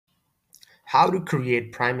how to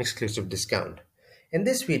create Prime exclusive discount. In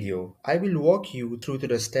this video, I will walk you through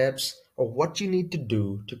the steps of what you need to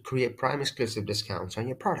do to create Prime exclusive discounts on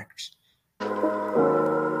your products.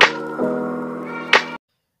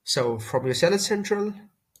 So from your Seller Central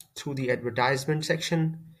to the advertisement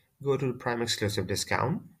section, go to the Prime exclusive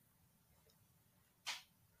discount.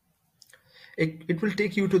 It will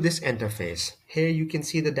take you to this interface. Here you can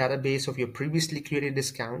see the database of your previously created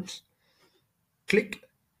discounts. Click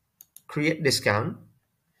create discount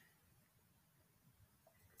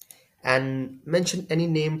and mention any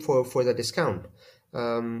name for the discount.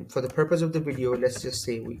 For the purpose of the video, let's just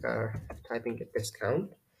say we are typing a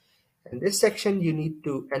discount. In this section, you need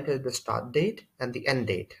to enter the start date and the end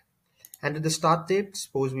date. Enter the start date.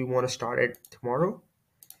 Suppose we want to start it tomorrow,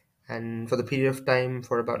 and for the period of time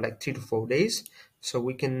for about like 3 to 4 days. So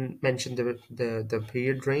we can mention the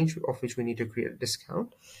period range of which we need to create a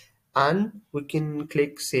discount, and we can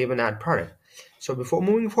click save and add product. So before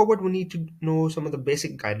moving forward, we need to know some of the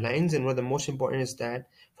basic guidelines, and one of the most important is that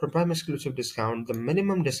for Prime exclusive discount, the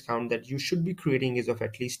minimum discount that you should be creating is of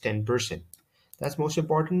at least 10%. That's most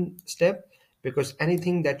important step, because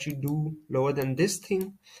anything that you do lower than this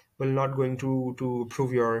thing will not going to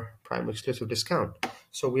approve your Prime exclusive discount.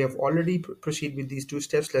 So we have already proceed with these two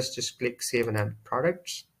steps. Let's just click save and add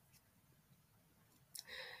products.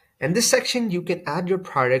 In this section, you can add your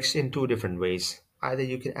products in two different ways. Either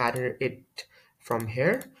you can add it from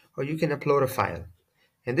here, or you can upload a file.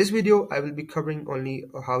 In this video, I will be covering only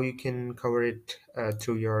how you can cover it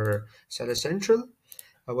through your Seller Central.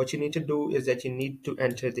 What you need to do is that you need to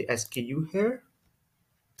enter the SKU here.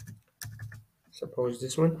 Suppose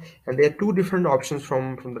this one, and there are two different options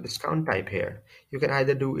from the discount type here. You can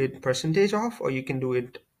either do it percentage off, or you can do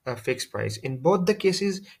it a fixed price. In both the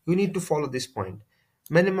cases, you need to follow this point: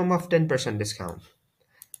 minimum of 10% discount.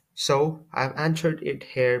 So I've entered it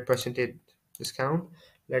here, percentage discount.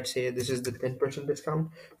 Let's say this is the 10%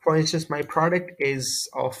 discount. For instance, my product is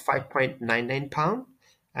of 5.99 pound,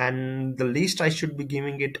 and the least I should be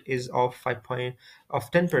giving it is of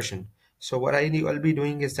 10%. So what I'll be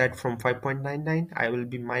doing is that from 5.99, I will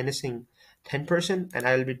be minusing 10%, and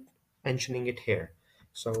I will be mentioning it here.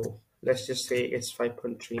 So let's just say it's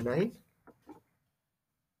 5.39.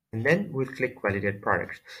 And then we'll click validate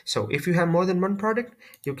products. So if you have more than one product,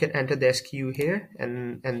 you can enter the SKU here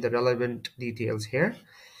and the relevant details here,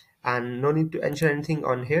 and no need to enter anything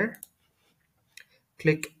on here.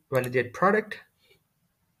 Click validate product,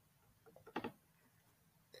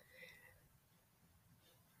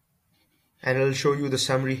 and it'll show you the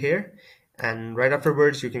summary here, and right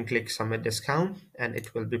afterwards you can click submit discount and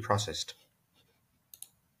it will be processed.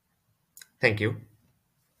 Thank you.